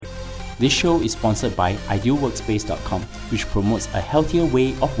This show is sponsored by idealworkspace.com, which promotes a healthier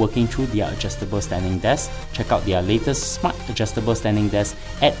way of working through their adjustable standing desk. Check out their latest smart adjustable standing desk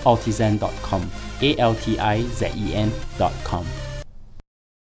at altizen.com, altizen.com.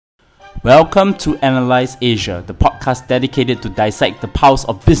 Welcome to Analyze Asia, the podcast dedicated to dissect the pulse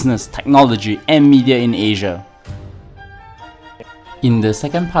of business, technology, and media in Asia. In the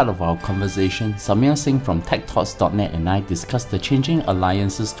second part of our conversation, Samir Singh from TechTalks.net and I discussed the changing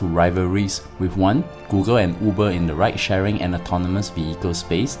alliances to rivalries with 1. Google and Uber in the ride-sharing and autonomous vehicle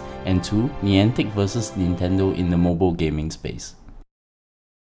space, and 2. Niantic versus Nintendo in the mobile gaming space.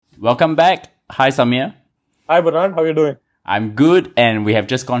 Welcome back. Hi Samir. Hi Bernard, how are you doing? I'm good, and we have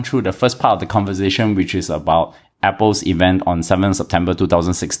just gone through the first part of the conversation, which is about Apple's event on 7th September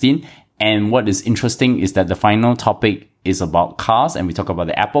 2016. And what is interesting is that the final topic is about cars, and we talk about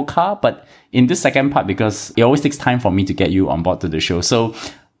the Apple car. But in this second part, because it always takes time for me to get you on board to the show, so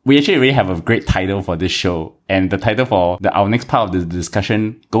we actually really have a great title for this show. And the title for our next part of the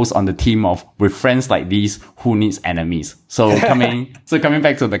discussion goes on the theme of with friends like these, who needs enemies? So coming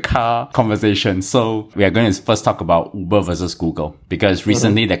back to the car conversation. So we are going to first talk about Uber versus Google, because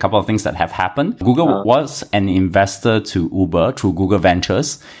recently there are a couple of things that have happened. Google was an investor to Uber through Google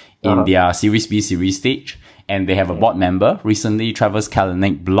Ventures in their Series B, Series stage. And they have a board member. Recently, Travis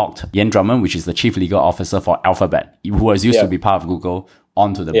Kalanick blocked Ian Drummond, which is the chief legal officer for Alphabet, who was used to be part of Google,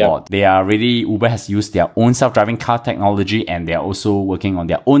 onto the board. They are really, Uber has used their own self-driving car technology, and they are also working on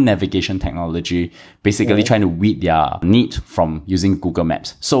their own navigation technology, basically trying to weed their need from using Google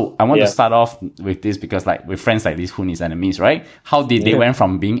Maps. So I want to start off with this because like with friends like this, who needs enemies, right? How did they went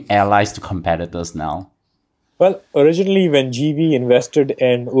from being allies to competitors now? Well, originally when GV invested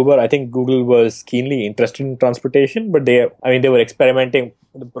in Uber, I think Google was keenly interested in transportation, but they were experimenting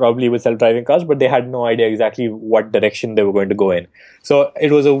probably with self-driving cars, but they had no idea exactly what direction they were going to go in. So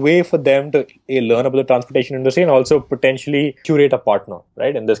it was a way for them to learn about the transportation industry and also potentially curate a partner,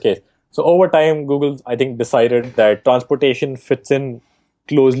 right? In this case. So over time, Google, I think, decided that transportation fits in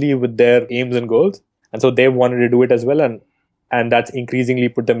closely with their aims and goals. And so they wanted to do it as well. And that's increasingly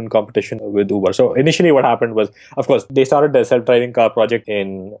put them in competition with Uber. So initially what happened was, of course, they started the self-driving car project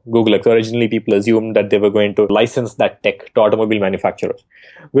in Google. So originally people assumed that they were going to license that tech to automobile manufacturers,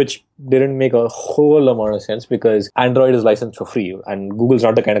 which didn't make a whole amount of sense because Android is licensed for free and Google's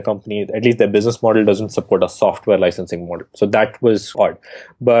not the kind of company, at least their business model doesn't support a software licensing model. So that was odd.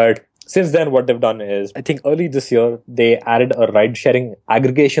 But since then, what they've done is, I think early this year, they added a ride-sharing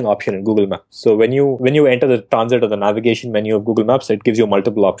aggregation option in Google Maps. So when you enter the transit or the navigation menu of Google Maps, it gives you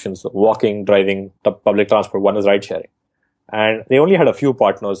multiple options: walking, driving, public transport. One is ride-sharing. And they only had a few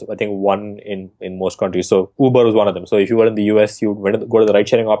partners, I think one in most countries. So Uber was one of them. So if you were in the US, you would go to the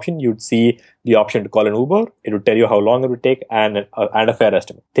ride-sharing option, you'd see the option to call an Uber. It would tell you how long it would take and a fare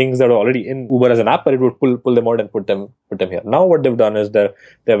estimate. Things that are already in Uber as an app, but it would pull them out and put them here. Now what they've done is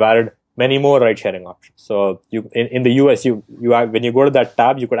they've added many more ride-sharing options. So in the US, when you go to that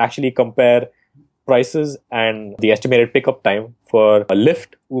tab, you could actually compare prices and the estimated pickup time for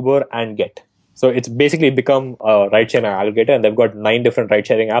Lyft, Uber, and Get. So it's basically become a ride-sharing aggregator, and they've got 9 different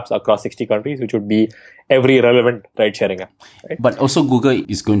ride-sharing apps across 60 countries, which would be every relevant ride-sharing app. Right? But also Google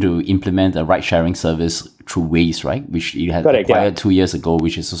is going to implement a ride-sharing service through Waze, right? Which it had acquired 2 years ago,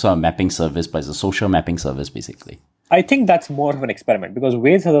 which is also a mapping service, but it's a social mapping service, basically. I think that's more of an experiment because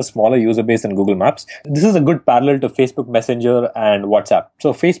Waze has a smaller user base than Google Maps. This is a good parallel to Facebook Messenger and WhatsApp.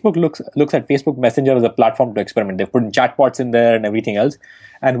 So Facebook looks at Facebook Messenger as a platform to experiment. They've put chatbots in there and everything else.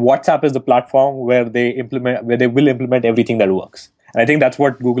 And WhatsApp is the platform where they will implement everything that works. And I think that's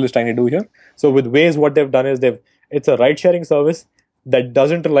what Google is trying to do here. So with Waze, what they've done is it's a ride-sharing service that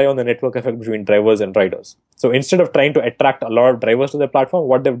doesn't rely on the network effect between drivers and riders. So instead of trying to attract a lot of drivers to their platform,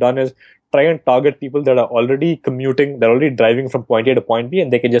 what they've done is try and target people that are already commuting, they're already driving from point A to point B,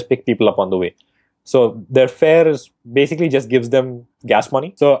 and they can just pick people up on the way. So their fare is basically just gives them gas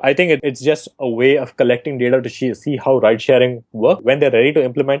money. So I think it's just a way of collecting data to see how ride sharing works. When they're ready to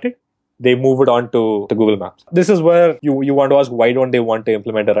implement it, they move it on to Google Maps. This is where you want to ask, why don't they want to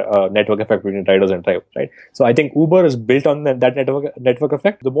implement a network effect between riders and drivers, right? So I think Uber is built on that network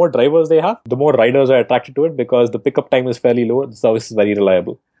effect. The more drivers they have, the more riders are attracted to it because the pickup time is fairly low. The service is very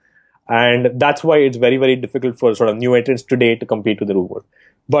reliable. And that's why it's very, very difficult for sort of new entrants today to compete with the Uber.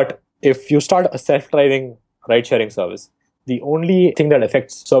 But if you start a self-driving ride-sharing service, the only thing that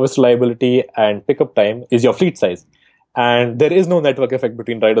affects service reliability and pickup time is your fleet size. And there is no network effect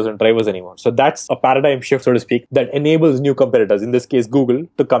between riders and drivers anymore. So that's a paradigm shift, so to speak, that enables new competitors, in this case Google,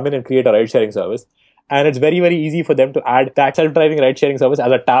 to come in and create a ride-sharing service. And it's very, very easy for them to add that self-driving ride-sharing service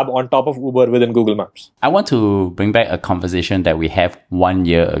as a tab on top of Uber within Google Maps. I want to bring back a conversation that we had 1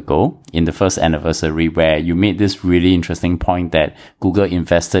 year ago in the first anniversary, where you made this really interesting point that Google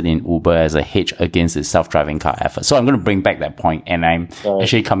invested in Uber as a hedge against its self-driving car effort. So I'm going to bring back that point, and I'm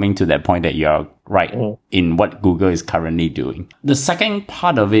actually coming to that point that you're right in what Google is currently doing. The second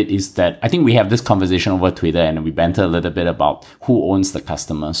part of it is that I think we have this conversation over Twitter and we banter a little bit about who owns the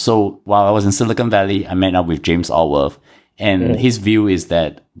customer. So while I was in Silicon Valley, I met up with James Allworth, and his view is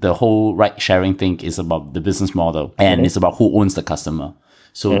that the whole ride sharing thing is about the business model and it's about who owns the customer.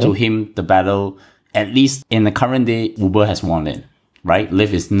 So to him, the battle, at least in the current day, Uber has won it, right?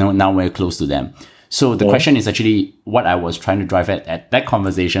 Lyft is now very close to them. So the question is actually what I was trying to drive at that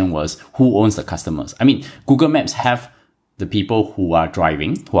conversation was who owns the customers. I mean, Google Maps have the people who are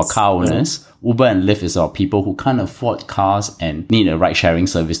driving, who are car owners. Uber and Lyft is our people who can't afford cars and need a ride-sharing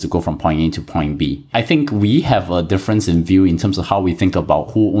service to go from point A to point B. I think we have a difference in view in terms of how we think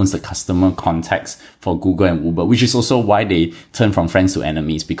about who owns the customer context for Google and Uber, which is also why they turn from friends to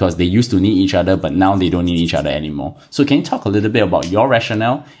enemies, because they used to need each other, but now they don't need each other anymore. So can you talk a little bit about your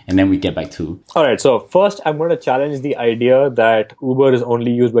rationale, and then we get back to... All right. So first, I'm going to challenge the idea that Uber is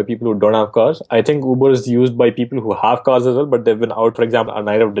only used by people who don't have cars. I think Uber is used by people who have cars as well, but they've been out, for example, a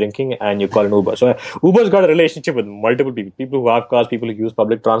night of drinking, and you call an Uber. So Uber's got a relationship with multiple people who have cars, people who use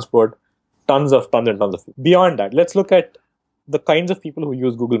public transport, tons and tons of. Beyond that, let's look at the kinds of people who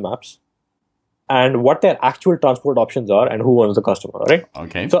use Google Maps and what their actual transport options are and who owns the customer, right?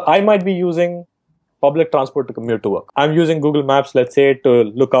 Okay. So I might be using public transport to commute to work. I'm using Google Maps, let's say, to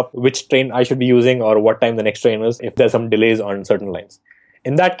look up which train I should be using or what time the next train is if there's some delays on certain lines.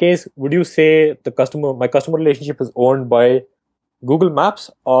 In that case, would you say my customer relationship is owned by Google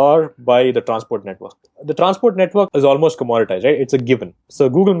Maps or by the transport network? The transport network is almost commoditized, right? It's a given. So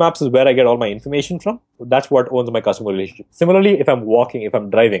Google Maps is where I get all my information from. That's what owns my customer relationship. Similarly, if I'm walking, if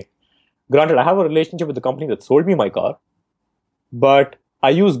I'm driving, granted, I have a relationship with the company that sold me my car, but I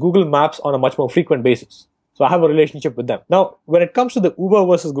use Google Maps on a much more frequent basis. So I have a relationship with them. Now, when it comes to the Uber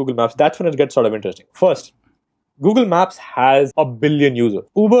versus Google Maps, that's when it gets sort of interesting. First, Google Maps has 1 billion users.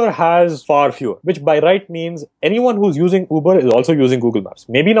 Uber has far fewer, which by right means anyone who's using Uber is also using Google Maps.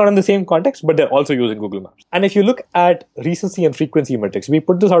 Maybe not in the same context, but they're also using Google Maps. And if you look at recency and frequency metrics, we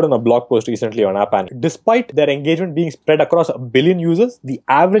put this out in a blog post recently on App Annie. Despite their engagement being spread across 1 billion users, the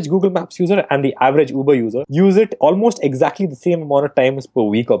average Google Maps user and the average Uber user use it almost exactly the same amount of times per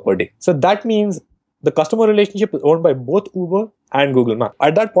week or per day. So that means the customer relationship is owned by both Uber and Google Maps.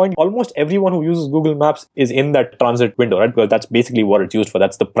 At that point, almost everyone who uses Google Maps is in that transit window, right? Because that's basically what it's used for.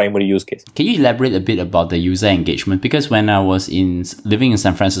 That's the primary use case. Can you elaborate a bit about the user engagement? Because when I was living in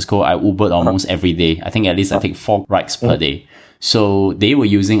San Francisco, I Ubered almost every day. I think at least I take 4 rides per day. So they were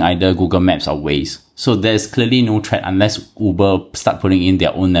using either Google Maps or Waze. So there's clearly no threat unless Uber start putting in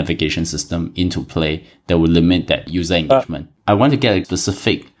their own navigation system into play that will limit that user engagement. I want to get a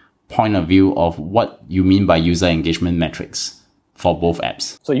specific point of view of what you mean by user engagement metrics for both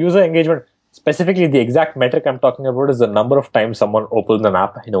apps. So user engagement, specifically the exact metric I'm talking about is the number of times someone opens an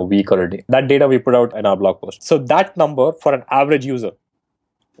app in a week or a day. That data we put out in our blog post. So that number for an average user,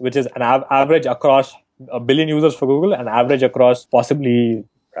 which is an average across 1 billion users for Google, and average across possibly,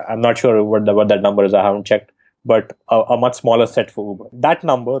 I'm not sure what that number is, I haven't checked, but a much smaller set for Uber. That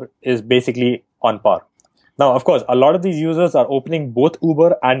number is basically on par. Now, of course, a lot of these users are opening both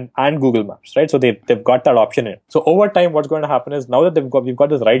Uber and Google Maps, right? So they've got that option in. So over time, what's going to happen is now that we've got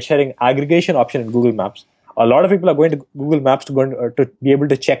this ride-sharing aggregation option in Google Maps, a lot of people are going to Google Maps to be able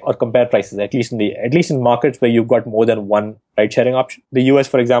to check or compare prices, at least in markets where you've got more than one ride-sharing option. The US,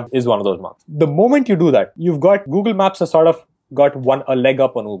 for example, is one of those markets. The moment you do that, you've got Google Maps has sort of got a leg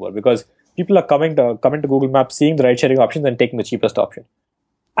up on Uber because people are coming to Google Maps, seeing the ride-sharing options and taking the cheapest option.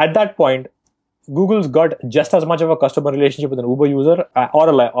 At that point, Google's got just as much of a customer relationship with an Uber user or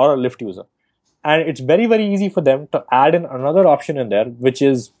a Lyft user. And it's very, very easy for them to add in another option in there, which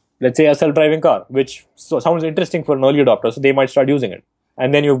is, let's say, a self-driving car, which sounds interesting for an early adopter, so they might start using it.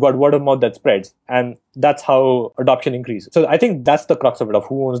 And then you've got word of mouth that spreads. And that's how adoption increases. So I think that's the crux of it, of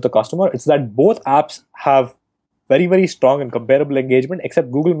who owns the customer. It's that both apps have very, very strong and comparable engagement,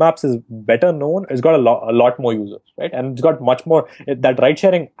 except Google Maps is better known. It's got a lot more users, right? And it's got much more, that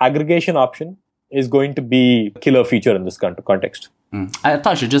ride-sharing aggregation option is going to be a killer feature in this context. I thought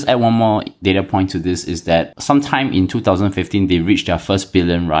I should just add one more data point to this, is that sometime in 2015, they reached their first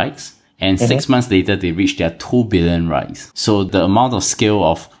billion rides. And 6 months later, they reached their 2 billion rides. So the amount of scale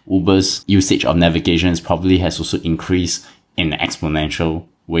of Uber's usage of navigation probably has also increased in an exponential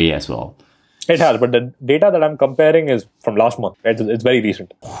way as well. It has, but the data that I'm comparing is from last month. Right? It's very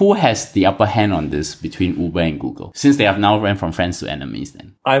recent. Who has the upper hand on this between Uber and Google? Since they have now went from friends to enemies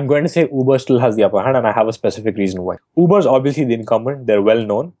then. I'm going to say Uber still has the upper hand, and I have a specific reason why. Uber's obviously the incumbent. They're well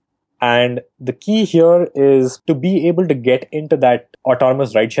known. And the key here is to be able to get into that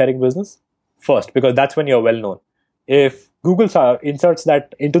autonomous ride-sharing business first, because that's when you're well known. If Google inserts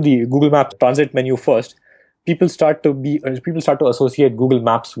that into the Google Maps transit menu first, people start to associate Google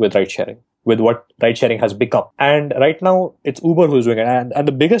Maps with ride-sharing, with what ride-sharing has become. And right now, it's Uber who's doing it. And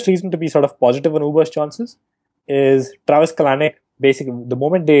the biggest reason to be sort of positive on Uber's chances is Travis Kalanick. Basically, the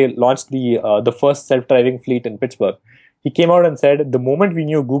moment they launched the first self-driving fleet in Pittsburgh, he came out and said, the moment we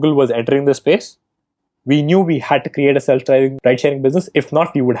knew Google was entering the space, we knew we had to create a self-driving ride-sharing business. If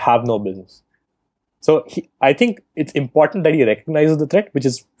not, we would have no business. So I think it's important that he recognizes the threat, which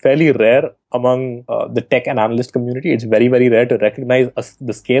is fairly rare among the tech and analyst community. It's very, very rare to recognize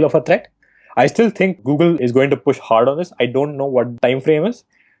the scale of a threat. I still think Google is going to push hard on this. I don't know what time frame is,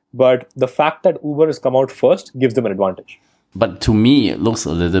 but the fact that Uber has come out first gives them an advantage. But to me, it looks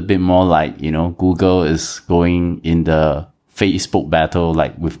a little bit more like, Google is going in the Facebook battle,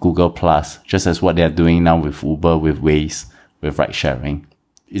 like with Google Plus, just as what they're doing now with Uber, with Waze, with ride sharing.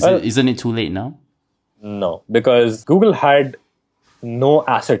 Isn't it too late now? No, because Google had no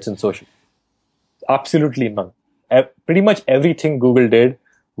assets in social. Absolutely none. Pretty much everything Google did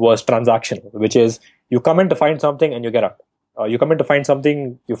was transactional, which is you come in to find something and you get out. You come in to find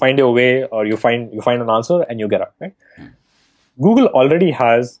something, you find your way, or you find an answer and you get out, right? Google already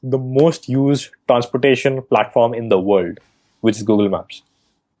has the most used transportation platform in the world, which is Google Maps.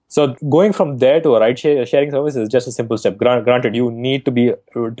 So going from there to a ride-sharing service is just a simple step. Granted, you need to be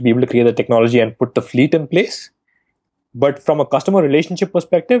able to create the technology and put the fleet in place. But from a customer relationship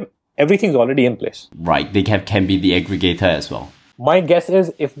perspective, everything's already in place. Right. They can be the aggregator as well. My guess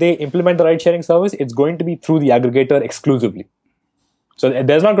is if they implement the ride-sharing service, it's going to be through the aggregator exclusively. So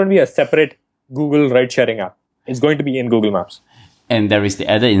there's not going to be a separate Google ride-sharing app. It's going to be in Google Maps. And there is the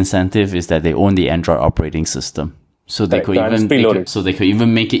added incentive is that they own the Android operating system. So they could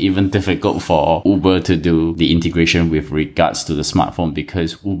even make it even difficult for Uber to do the integration with regards to the smartphone,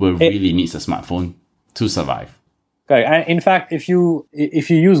 because Uber really needs a smartphone to survive. Okay. And in fact, if you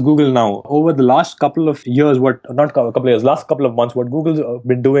use Google now, over the last couple of years, last couple of months, what Google's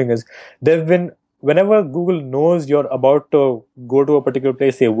been doing is whenever Google knows you're about to go to a particular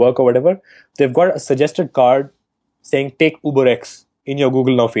place, say work or whatever, they've got a suggested card saying take UberX in your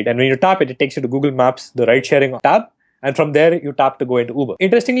Google Now feed. And when you tap it, it takes you to Google Maps, the ride sharing tab. And from there, you tap to go into Uber.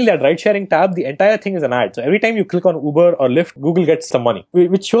 Interestingly, that ride-sharing tab, the entire thing is an ad. So every time you click on Uber or Lyft, Google gets some money,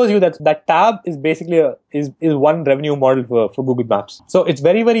 which shows you that tab is basically is one revenue model for Google Maps. So it's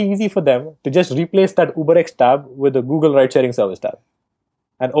very, very easy for them to just replace that UberX tab with the Google ride-sharing service tab.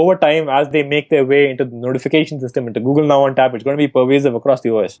 And over time, as they make their way into the notification system, into Google Now on tap, it's going to be pervasive across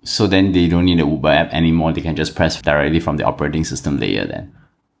the OS. So then they don't need the Uber app anymore. They can just press directly from the operating system layer then.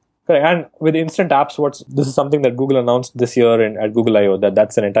 Correct. And with instant apps, this is something that Google announced this year at Google I/O.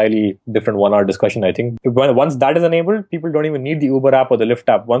 That's an entirely different 1-hour discussion, I think. Once that is enabled, people don't even need the Uber app or the Lyft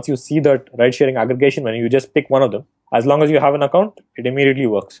app. Once you see that ride-sharing aggregation, when you just pick one of them, as long as you have an account, it immediately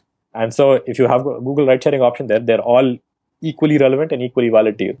works. And so if you have a Google ride-sharing option there, they're all equally relevant and equally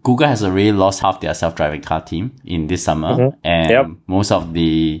valid to you. Google has already lost half their self-driving car team in this summer. And most of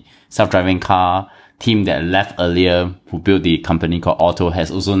the self-driving car team that left earlier, who built the company called Auto,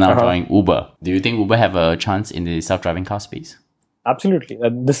 has also now joined Uber. Do you think Uber have a chance in the self-driving car space? Absolutely.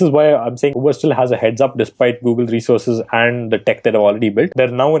 This is why I'm saying Uber still has a heads up despite Google's resources and the tech that have already built. They're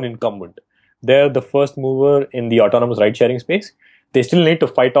now an incumbent. They're the first mover in the autonomous ride-sharing space. They still need to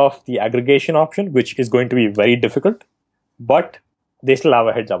fight off the aggregation option, which is going to be very difficult, but they still have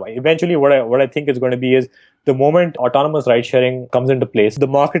a heads up. Eventually, what I think is going to be is the moment autonomous ride-sharing comes into place, the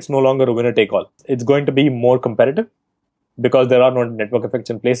market's no longer a winner-take-all. It's going to be more competitive because there are no network effects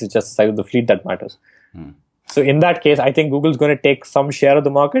in place. It's just the size of the fleet that matters. So in that case, I think Google's going to take some share of the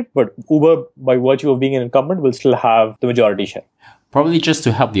market, but Uber, by virtue of being an incumbent, will still have the majority share. Probably just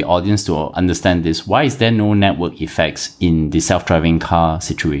to help the audience to understand this, why is there no network effects in the self-driving car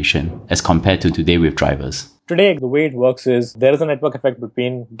situation as compared to today with drivers? Today, the way it works is there is a network effect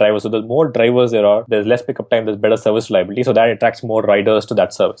between drivers. So the more drivers there are, there's less pickup time, there's better service reliability. So that attracts more riders to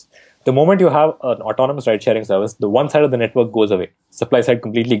that service. The moment you have an autonomous ride-sharing service, the one side of the network goes away. Supply side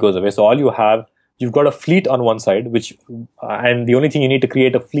completely goes away. So all you've got a fleet on one side, and the only thing you need to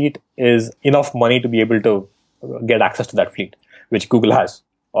create a fleet is enough money to be able to get access to that fleet, which Google has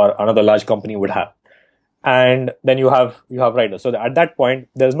or another large company would have. And then you have riders. So at that point,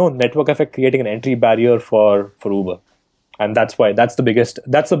 there's no network effect creating an entry barrier for Uber. And that's the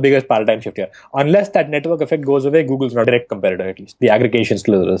biggest paradigm shift here. Unless that network effect goes away, Google's not a direct competitor, at least. The aggregation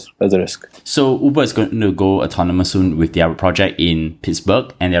still is a risk. So Uber is going to go autonomous soon with their project in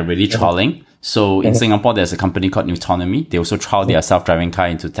Pittsburgh, and they're really trialing. So in Singapore, there's a company called Nutonomy. They also trial their self-driving car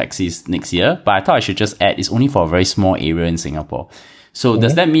into taxis next year. But I thought I should just add, it's only for a very small area in Singapore. So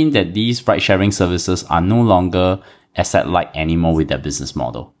does that mean that these ride-sharing services are no longer asset-light anymore with their business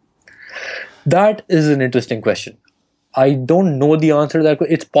model? That is an interesting question. I don't know the answer to that.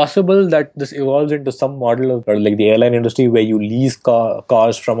 It's possible that this evolves into some model of like the airline industry where you lease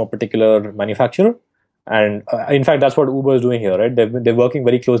cars from a particular manufacturer. And in fact, that's what Uber is doing here, right? They're working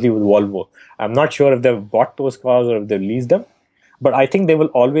very closely with Volvo. I'm not sure if they've bought those cars or if they've leased them, but I think there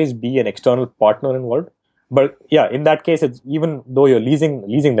will always be an external partner involved. But yeah, in that case, it's even though you're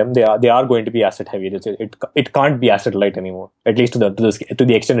leasing them, they are going to be asset heavy. It can't be asset light anymore, at least to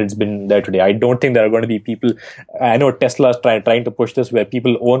the extent it's been there today. I don't think there are going to be people. I know Tesla's trying to push this where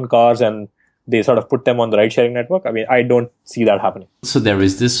people own cars and they sort of put them on the ride sharing network. I mean, I don't see that happening. So there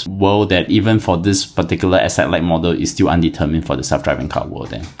is this world that even for this particular asset light model is still undetermined for the self-driving car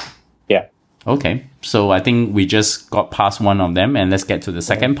world then. Yeah. Okay, so I think we just got past one of them, and let's get to the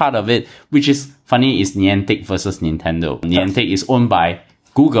second part of it, which is funny, is Niantic versus Nintendo. Niantic is owned by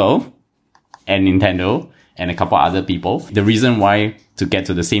Google and Nintendo and a couple other people. The reason why to get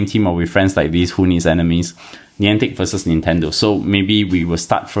to the same team or with friends like these, who needs enemies? Niantic versus Nintendo. So maybe we will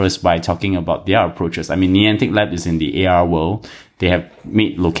start first by talking about their approaches. I mean, Niantic Lab is in the AR world. They have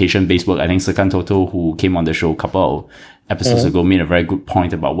made location-based work. I think Serkan Toto, who came on the show a couple of episodes ago, made a very good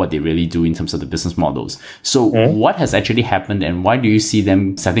point about what they really do in terms of the business models. So what has actually happened, and why do you see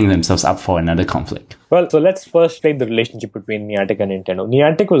them setting themselves up for another conflict? Well, so let's first explain the relationship between Niantic and Nintendo.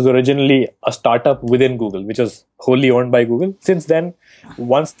 Niantic was originally a startup within Google, which was wholly owned by Google. Since then,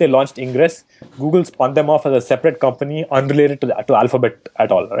 once they launched Ingress, Google spun them off as a separate company unrelated to Alphabet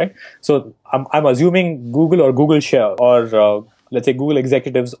at all, right? So I'm assuming Google or Google Share or let's say Google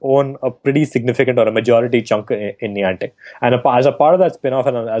executives own a pretty significant or a majority chunk in Niantic. And as a part of that spin-off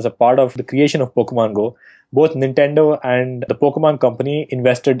and as a part of the creation of Pokemon Go, both Nintendo and the Pokemon company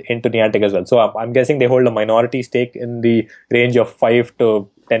invested into Niantic as well. So I'm guessing they hold a minority stake in the range of 5 to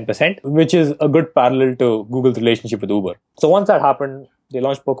 10%, which is a good parallel to Google's relationship with Uber. So once that happened, they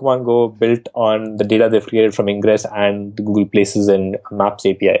launched Pokemon Go built on the data they've created from Ingress and the Google Places and Maps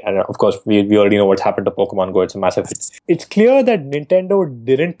API. And of course, we already know what's happened to Pokemon Go. It's a massive hit. It's clear that Nintendo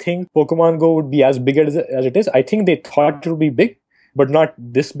didn't think Pokemon Go would be as big as it is. I think they thought it would be big, but not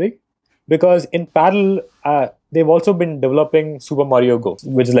this big. Because in parallel, they've also been developing Super Mario Go,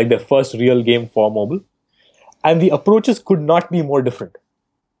 which is like their first real game for mobile. And the approaches could not be more different.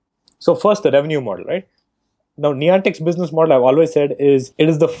 So first, the revenue model, right? Now, Niantic's business model, I've always said, it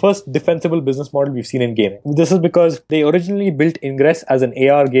is the first defensible business model we've seen in gaming. This is because they originally built Ingress as an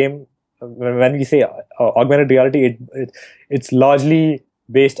AR game. When we say augmented reality, it's largely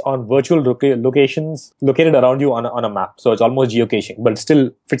based on virtual locations located around you on a map. So it's almost geocaching, but it still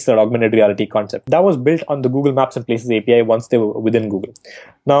fits that augmented reality concept. That was built on the Google Maps and Places API once they were within Google.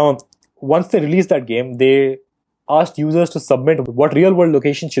 Now, once they released that game, they asked users to submit what real-world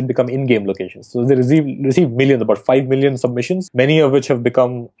locations should become in-game locations. So they received millions, about 5 million submissions, many of which have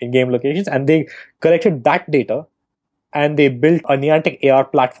become in-game locations. And they collected that data and they built a Niantic AR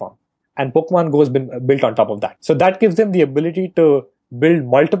platform. And Pokemon Go has been built on top of that. So that gives them the ability to build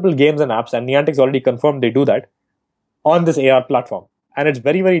multiple games and apps. And Niantic's already confirmed they do that on this AR platform. And it's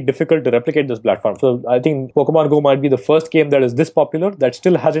very, very difficult to replicate this platform. So I think Pokemon Go might be the first game that is this popular that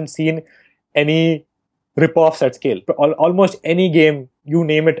still hasn't seen any rip-offs at scale. Almost any game, you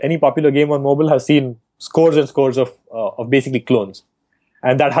name it, any popular game on mobile has seen scores and scores of basically clones.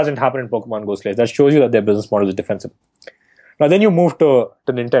 And that hasn't happened in Pokemon Go's case. That shows you that their business model is defensible. Now then you move to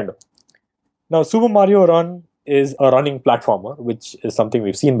Nintendo. Now Super Mario Run is a running platformer, which is something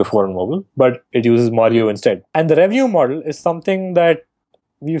we've seen before on mobile, but it uses Mario instead. And the revenue model is something that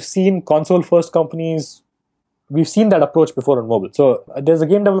we've seen console-first companies, we've seen that approach before on mobile. So there's a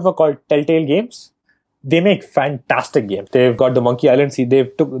game developer called Telltale Games. They make fantastic games. They've got the Monkey Island series.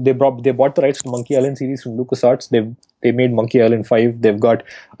 They bought the rights to Monkey Island series from LucasArts. They made Monkey Island 5. They've got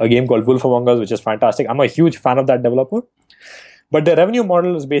a game called Wolf Among Us, which is fantastic. I'm a huge fan of that developer. But their revenue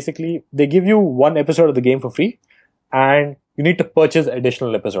model is basically they give you one episode of the game for free, and you need to purchase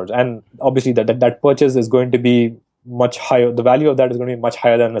additional episodes. And obviously that purchase is going to be much higher. The value of that is going to be much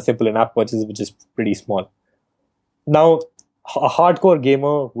higher than a simple in-app purchase, which is pretty small. Now, a hardcore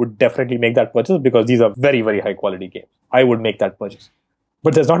gamer would definitely make that purchase because these are very, very high quality games. I would make that purchase.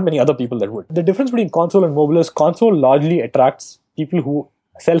 But there's not many other people that would. The difference between console and mobile is console largely attracts people who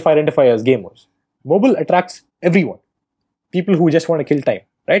self-identify as gamers. Mobile attracts everyone. people who just want to kill time,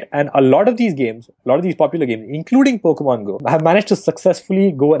 right? And a lot of these games, a lot of these popular games, including Pokemon Go, have managed to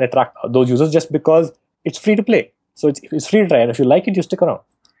successfully go and attract those users just because it's free to play. So it's free to try, and if you like it, you stick around.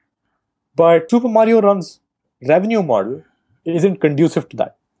 But Super Mario Run's revenue model isn't conducive to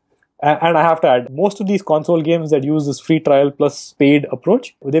that. And I have to add, most of these console games that use this free trial plus paid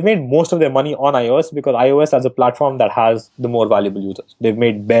approach, they made most of their money on iOS because iOS has a platform that has the more valuable users. They've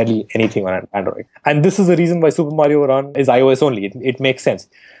made barely anything on Android. And this is the reason why Super Mario Run is iOS only. It makes sense.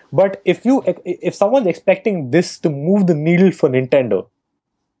 But if someone's expecting this to move the needle for Nintendo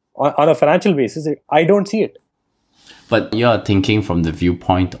on a financial basis, I don't see it. But you're thinking from the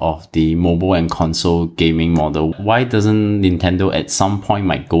viewpoint of the mobile and console gaming model. Why doesn't Nintendo at some point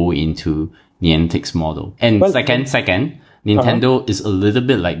might go into Niantic's model? And second, Nintendo is a little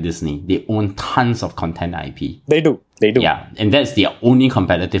bit like Disney. They own tons of content IP. They do. Yeah, and that's their only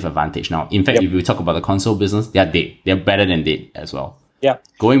competitive advantage now. In fact, if you talk about the console business, they're dead. They're better than dead as well. Yeah.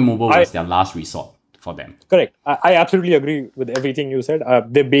 Going mobile was their last resort for them. Correct. I absolutely agree with everything you said.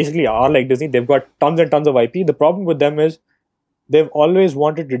 They basically are like Disney. They've got tons and tons of IP. The problem with them is they've always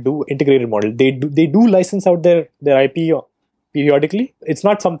wanted to do integrated model. They do license out their IP periodically. It's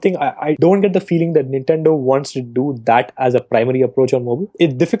not something I don't get the feeling that Nintendo wants to do that as a primary approach on mobile.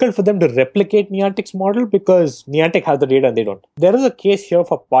 It's difficult for them to replicate Niantic's model because Niantic has the data and they don't. There is a case here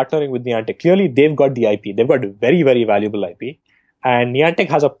for partnering with Niantic. Clearly, they've got the IP. They've got very, very valuable IP. And Niantic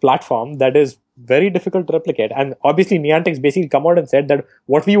has a platform that is very difficult to replicate. And obviously, Niantic's basically come out and said that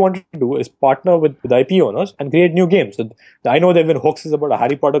what we want to do is partner with IP owners and create new games. So I know there have been hoaxes about a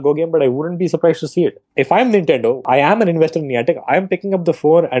Harry Potter Go game, but I wouldn't be surprised to see it. If I'm Nintendo, I am an investor in Niantic. I'm picking up the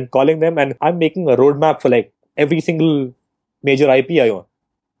phone and calling them, and I'm making a roadmap for like every single major IP I own.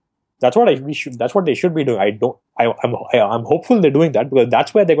 That's what That's what they should be doing. I'm hopeful they're doing that because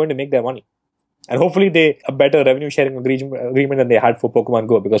that's where they're going to make their money. And hopefully a better revenue sharing agreement than they had for Pokemon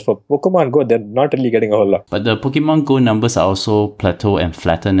Go, because for Pokemon Go, they're not really getting a whole lot. But the Pokemon Go numbers are also plateau and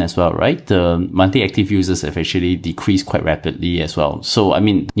flatten as well, right? The monthly active users have actually decreased quite rapidly as well. So, I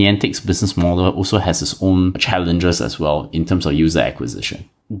mean, Niantic's business model also has its own challenges as well in terms of user acquisition.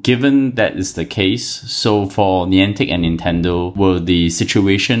 Given that is the case, so for Niantic and Nintendo, will the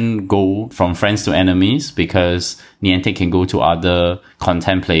situation go from friends to enemies? Because Niantic can go to other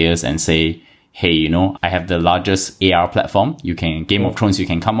content players and say, hey, I have the largest AR platform. Game of Thrones, you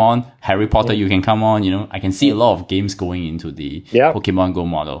can come on. Harry Potter, you can come on. I can see a lot of games going into the Pokemon Go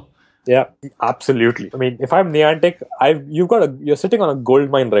model. Yeah, absolutely. I mean, if I'm Niantic, you're sitting on a gold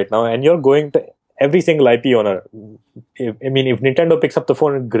mine right now, and you're going to every single IP owner. If Nintendo picks up the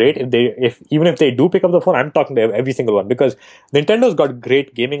phone, great. Even if they do pick up the phone, I'm talking to every single one, because Nintendo's got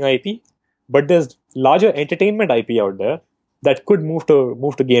great gaming IP, but there's larger entertainment IP out there that could move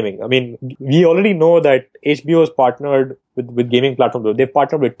to gaming. I mean, we already know that HBO has partnered with gaming platforms. They've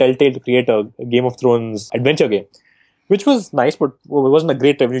partnered with Telltale to create a Game of Thrones adventure game, which was nice, but it wasn't a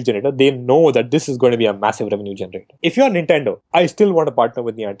great revenue generator. They know that this is going to be a massive revenue generator. If you're Nintendo, I still want to partner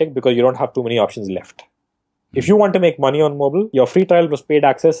with Niantic because you don't have too many options left. If you want to make money on mobile, your free trial plus paid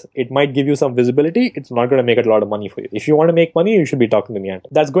access, it might give you some visibility. It's not going to make a lot of money for you. If you want to make money, you should be talking to Niantic.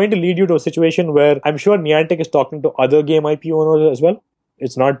 That's going to lead you to a situation where I'm sure Niantic is talking to other game IP owners as well.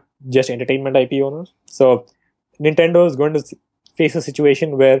 It's not just entertainment IP owners. So Nintendo is going to face a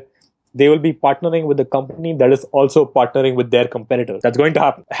situation where they will be partnering with a company that is also partnering with their competitor. That's going to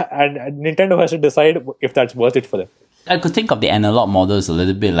happen. And Nintendo has to decide if that's worth it for them. I could think of the analog model as a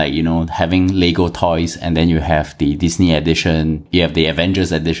little bit like, having Lego toys, and then you have the Disney edition, you have the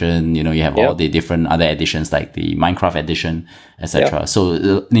Avengers edition, you have all the different other editions like the Minecraft edition, etc. Yep.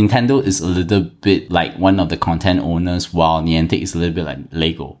 So Nintendo is a little bit like one of the content owners, while Niantic is a little bit like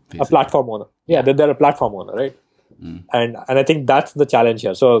Lego. Basically. A platform owner. Yeah, they're a platform owner, right? Mm. And I think that's the challenge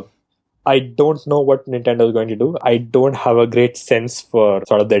here. So I don't know what Nintendo is going to do. I don't have a great sense for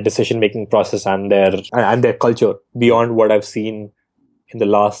sort of their decision-making process and their culture beyond what I've seen in the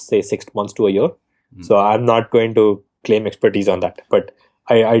last, say, 6 months to a year. Mm. So I'm not going to claim expertise on that. But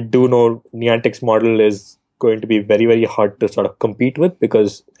I do know Niantic's model is going to be very, very hard to sort of compete with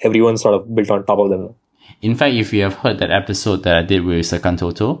because everyone's sort of built on top of them. In fact, if you have heard that episode that I did with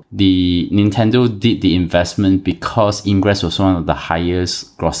Sakantoto, the Nintendo did the investment because Ingress was one of the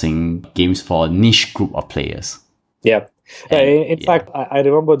highest grossing games for a niche group of players. Yeah. In fact, I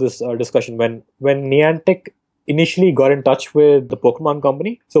remember this discussion when Niantic initially got in touch with the Pokemon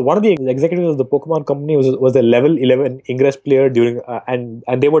company. So one of the executives of the Pokemon company was a level 11 Ingress player during, and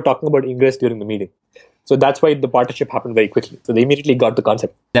they were talking about Ingress during the meeting. So that's why the partnership happened very quickly. So they immediately got the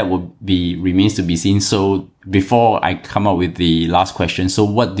concept. That remains to be seen. So before I come up with the last question, so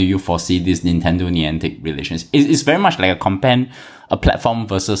what do you foresee this Nintendo Niantic relations? It's very much like a platform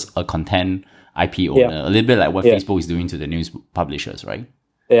versus a content IP owner, a little bit like what Facebook is doing to the news publishers, right?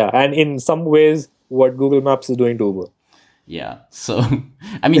 Yeah, and in some ways, what Google Maps is doing to Uber. Yeah. So,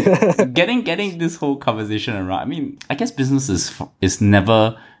 I mean, getting this whole conversation around, I mean, I guess business is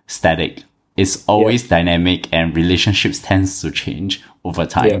never static. It's always dynamic, and relationships tends to change over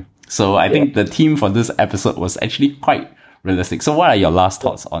time. Yeah. So I think the theme for this episode was actually quite realistic. So what are your last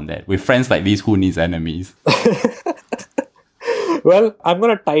thoughts on that? With friends like these, who needs enemies? Well, I'm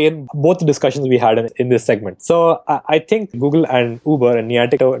going to tie in both the discussions we had in this segment. So I think Google and Uber and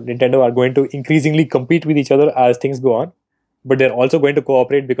Niantic, Nintendo are going to increasingly compete with each other as things go on, but they're also going to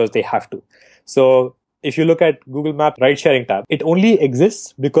cooperate because they have to. So if you look at Google Maps ride-sharing tab, it only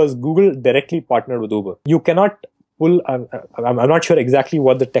exists because Google directly partnered with Uber. You cannot pull, I'm not sure exactly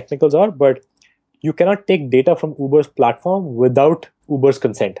what the technicals are, but you cannot take data from Uber's platform without Uber's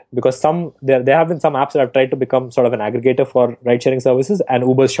consent, because there have been some apps that have tried to become sort of an aggregator for ride-sharing services, and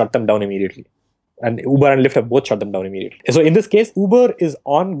Uber's shut them down immediately. And Uber and Lyft have both shut them down immediately. So in this case, Uber is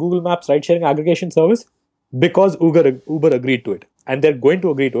on Google Maps ride-sharing aggregation service because Uber agreed to it. And they're going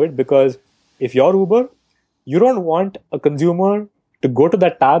to agree to it because if you're Uber, you don't want a consumer to go to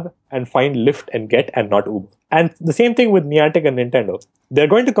that tab and find Lyft and Get and not Uber. And the same thing with Niantic and Nintendo. They're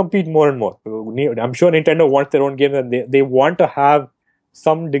going to compete more and more. I'm sure Nintendo wants their own games, and they want to have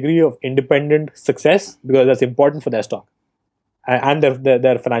some degree of independent success because that's important for their stock and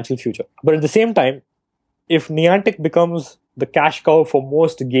their financial future. But at the same time, if Niantic becomes the cash cow for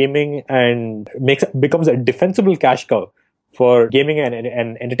most gaming and becomes a defensible cash cow for gaming and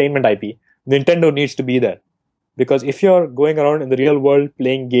entertainment IP, Nintendo needs to be there. Because if you're going around in the real world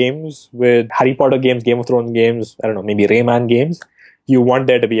playing games with Harry Potter games, Game of Thrones games, I don't know, maybe Rayman games, you want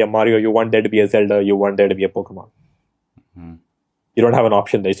there to be a Mario, you want there to be a Zelda, you want there to be a Pokemon. Mm-hmm. You don't have an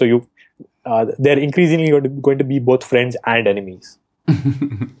option there. So they're increasingly going to be both friends and enemies.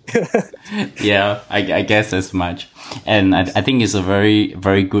 Yeah, I guess as much. And I think it's a very,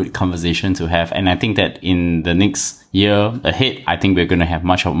 very good conversation to have. And I think that in the next year ahead, I think we're going to have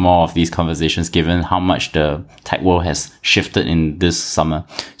much more of these conversations given how much the tech world has shifted in this summer.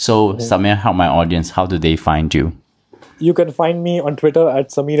 So Samir, help my audience. How do they find you? You can find me on Twitter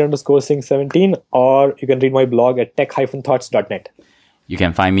at Samir_Singh17, or you can read my blog at tech-thoughts.net. You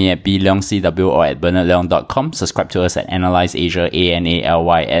can find me at bleongcw or at bernardleong.com. Subscribe to us at Analyze Asia,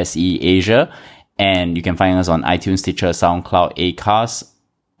 ANALYSE Asia. And you can find us on iTunes, Stitcher, SoundCloud, Acast,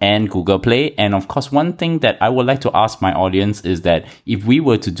 and Google Play. And of course, one thing that I would like to ask my audience is that if we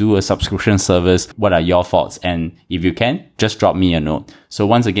were to do a subscription service, what are your thoughts? And if you can, just drop me a note. So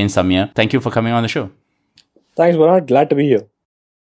once again, Samir, thank you for coming on the show. Thanks, Bernard. Glad to be here.